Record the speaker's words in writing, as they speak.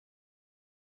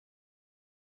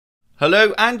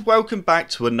Hello and welcome back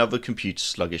to another computer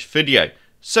sluggish video.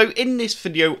 So in this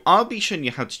video I'll be showing you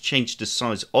how to change the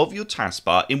size of your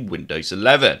taskbar in Windows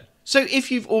 11. So if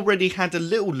you've already had a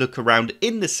little look around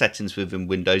in the settings within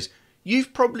Windows,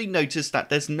 you've probably noticed that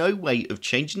there's no way of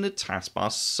changing the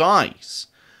taskbar size.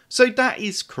 So that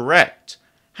is correct.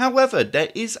 However, there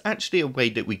is actually a way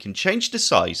that we can change the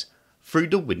size through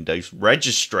the Windows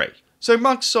registry. So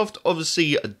Microsoft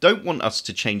obviously don't want us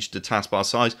to change the taskbar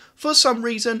size for some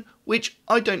reason, which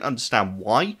I don't understand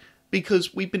why,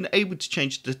 because we've been able to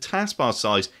change the taskbar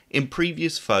size in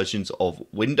previous versions of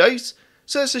Windows,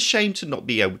 so it's a shame to not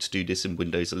be able to do this in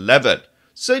Windows 11.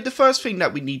 So the first thing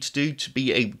that we need to do to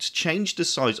be able to change the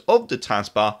size of the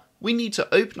taskbar, we need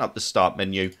to open up the Start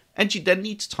menu and you then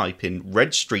need to type in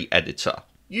Registry Editor.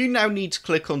 You now need to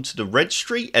click onto the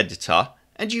Registry Editor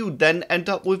and you will then end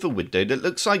up with a window that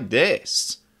looks like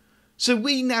this. So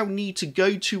we now need to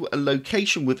go to a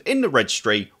location within the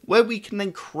registry where we can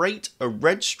then create a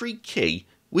registry key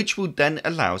which will then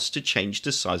allow us to change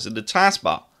the size of the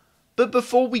taskbar. But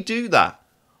before we do that,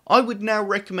 I would now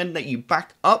recommend that you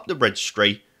back up the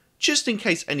registry just in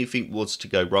case anything was to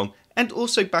go wrong, and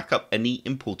also back up any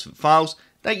important files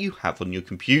that you have on your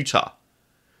computer.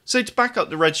 So to back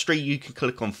up the registry, you can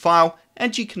click on File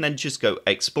and you can then just go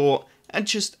Export and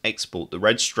just export the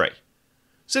registry.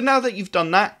 So now that you've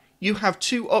done that, you have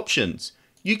two options.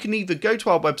 You can either go to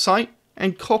our website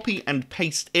and copy and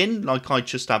paste in, like I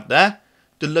just have there,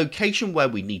 the location where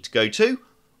we need to go to,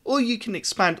 or you can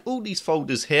expand all these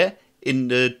folders here in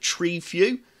the tree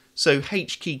view, so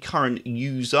HKey current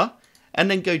user,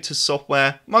 and then go to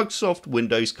Software, Microsoft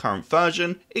Windows current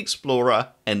version, Explorer,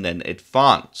 and then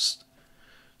Advanced.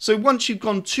 So once you've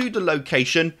gone to the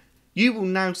location, you will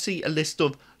now see a list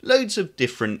of loads of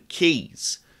different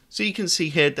keys. So you can see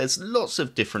here there's lots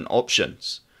of different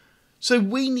options. So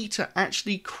we need to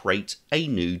actually create a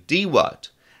new D word.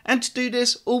 And to do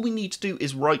this, all we need to do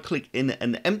is right click in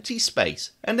an empty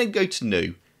space and then go to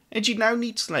New. And you now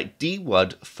need to select D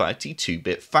word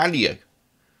 32-bit value.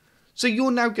 So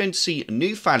you're now going to see a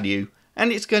new value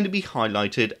and it's going to be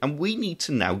highlighted, and we need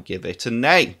to now give it a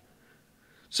name.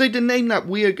 So the name that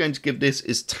we are going to give this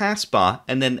is Taskbar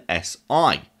and then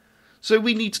SI. So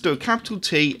we need to do a capital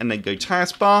T and then go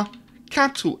Taskbar,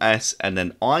 capital S and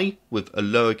then I with a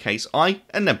lowercase I,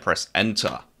 and then press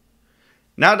enter.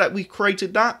 Now that we've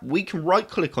created that, we can right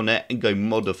click on it and go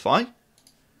modify.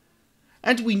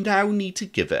 And we now need to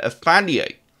give it a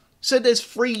value. So there's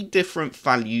three different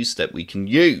values that we can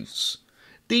use.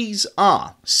 These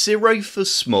are 0 for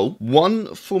small,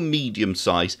 1 for medium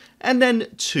size, and then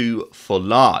 2 for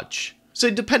large.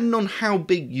 So depending on how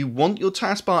big you want your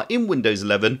taskbar in Windows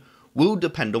 11 will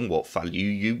depend on what value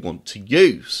you want to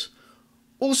use.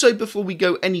 Also, before we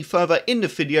go any further in the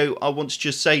video, I want to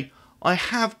just say I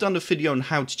have done a video on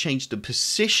how to change the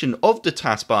position of the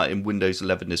taskbar in Windows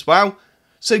 11 as well.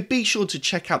 So be sure to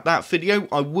check out that video.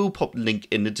 I will pop the link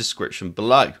in the description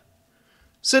below.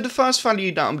 So the first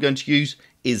value that I'm going to use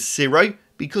is 0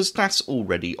 because that's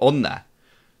already on there.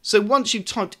 So once you've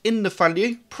typed in the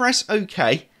value, press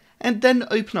OK and then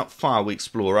open up File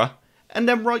Explorer and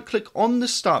then right click on the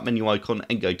Start menu icon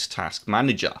and go to Task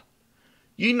Manager.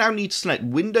 You now need to select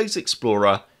Windows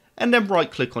Explorer and then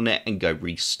right click on it and go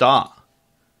Restart.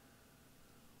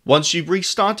 Once you've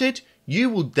restarted, you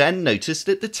will then notice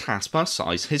that the taskbar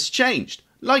size has changed,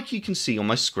 like you can see on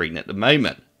my screen at the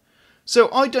moment. So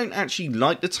I don't actually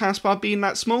like the taskbar being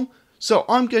that small, so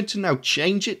I'm going to now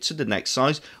change it to the next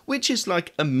size, which is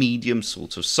like a medium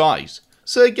sort of size.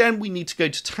 So again, we need to go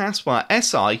to Taskbar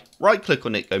SI, right click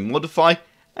on it, go modify,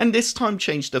 and this time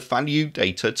change the value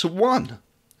data to 1,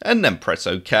 and then press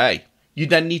OK. You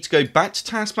then need to go back to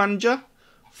Task Manager,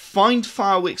 find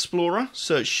File Explorer,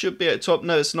 so it should be at the top.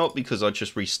 No, it's not because I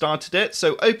just restarted it.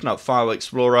 So open up File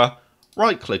Explorer,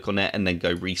 right click on it and then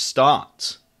go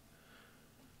Restart.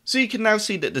 So you can now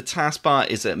see that the taskbar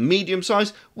is at medium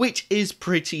size, which is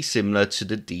pretty similar to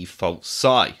the default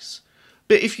size.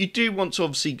 But if you do want to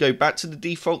obviously go back to the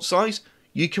default size,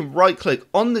 you can right click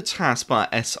on the Taskbar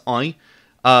SI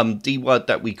D word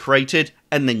that we created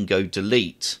and then go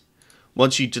delete.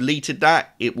 Once you deleted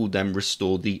that, it will then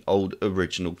restore the old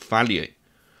original value.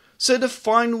 So the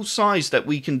final size that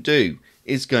we can do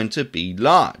is going to be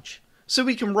large. So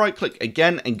we can right click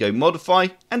again and go modify,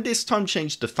 and this time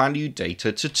change the value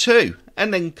data to 2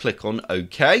 and then click on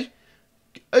OK.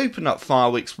 Open up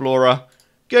File Explorer,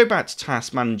 go back to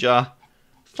Task Manager,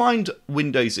 find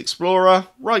Windows Explorer,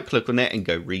 right click on it and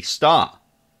go Restart.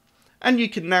 And you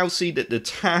can now see that the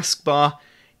taskbar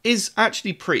is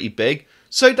actually pretty big.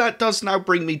 So that does now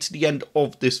bring me to the end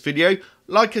of this video.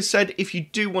 Like I said, if you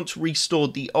do want to restore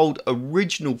the old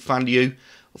original value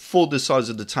for the size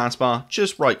of the taskbar,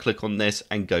 just right click on this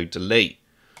and go delete.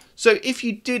 So if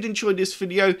you did enjoy this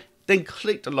video, then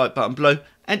click the like button below,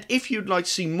 and if you'd like to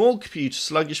see more computer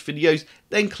sluggish videos,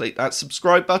 then click that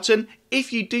subscribe button.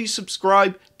 If you do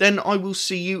subscribe, then I will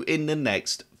see you in the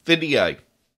next video.